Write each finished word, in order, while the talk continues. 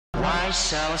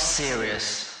so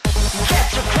serious.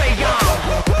 Get your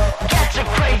crayon! Get your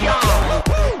crayon!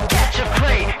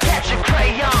 Get your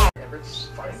crayon! This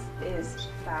is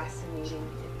fascinating.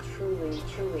 It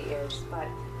truly is. But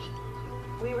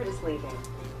we were just leaving.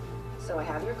 So I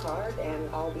have your card, and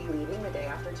I'll be leaving the day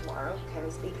after tomorrow. Can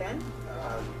we speak then?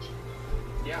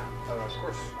 Yeah, of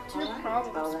course. No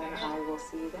problem. Well, then I will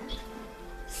see you then.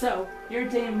 So, you're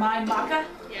dating my Maka?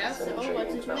 Yeah, so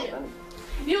what's it to do?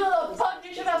 You little punk,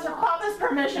 you should ask your papa's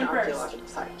permission first.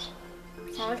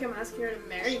 It's not like I'm asking her to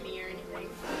marry me or anything.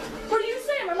 What are you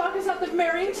saying? My Maka's not the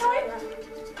marrying type?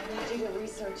 I need to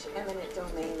research eminent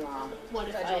domain law. What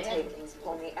if Federal I am? takings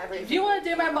pull me everything. If you want to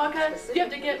date my Maka, you have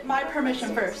to get my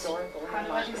permission first. How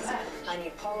do I do that? I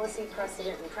need policy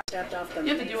precedent and stepped off the. You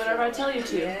have to do whatever I tell you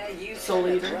to. Yeah, you Soul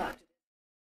said Eater. it.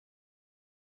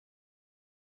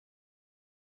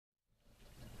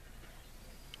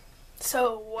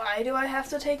 So why do I have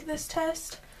to take this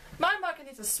test? My Maka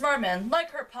needs a smart man,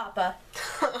 like her papa.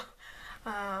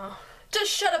 Oh.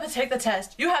 Just shut up and take the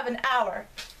test. You have an hour.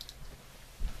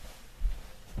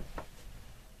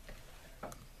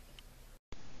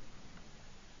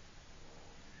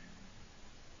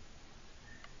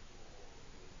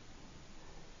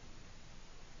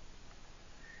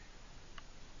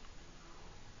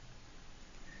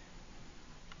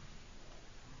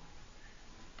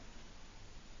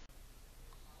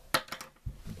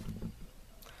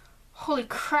 Holy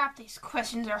crap, these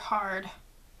questions are hard.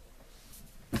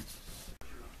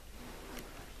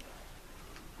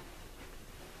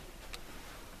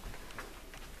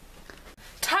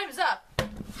 Time's up.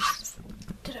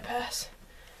 Did I pass?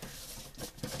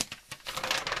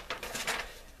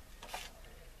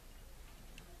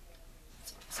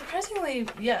 Surprisingly,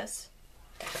 yes.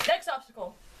 Next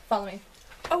obstacle. Follow me.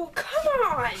 Oh, come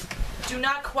on! Do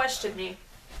not question me.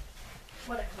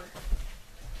 Whatever.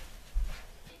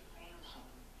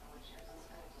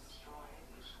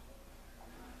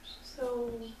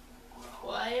 So,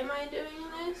 why am I doing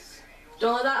this?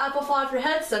 Don't let that apple fall off your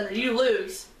head, son, or you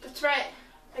lose. That's right.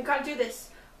 I gotta do this.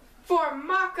 For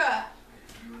Maka!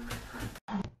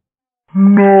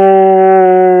 Maka.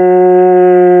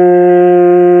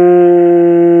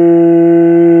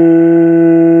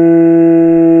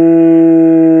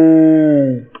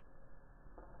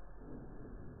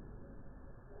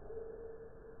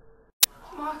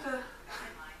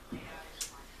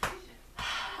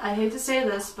 I hate to say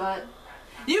this, but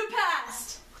you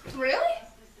passed! Really?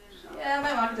 Yeah,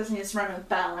 my Maka doesn't need a smart man with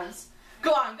balance.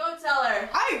 Go on, go tell her.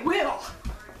 I will!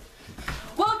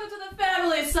 Welcome to the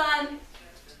family, son!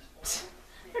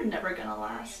 You're never gonna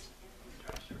last.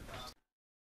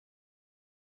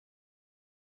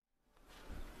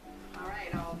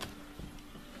 Alright, I'll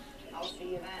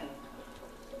see you then.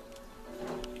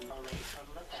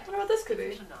 I wonder what this could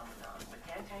be.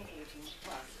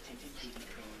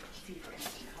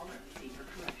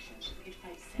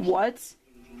 What?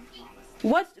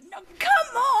 What? No,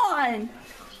 come on!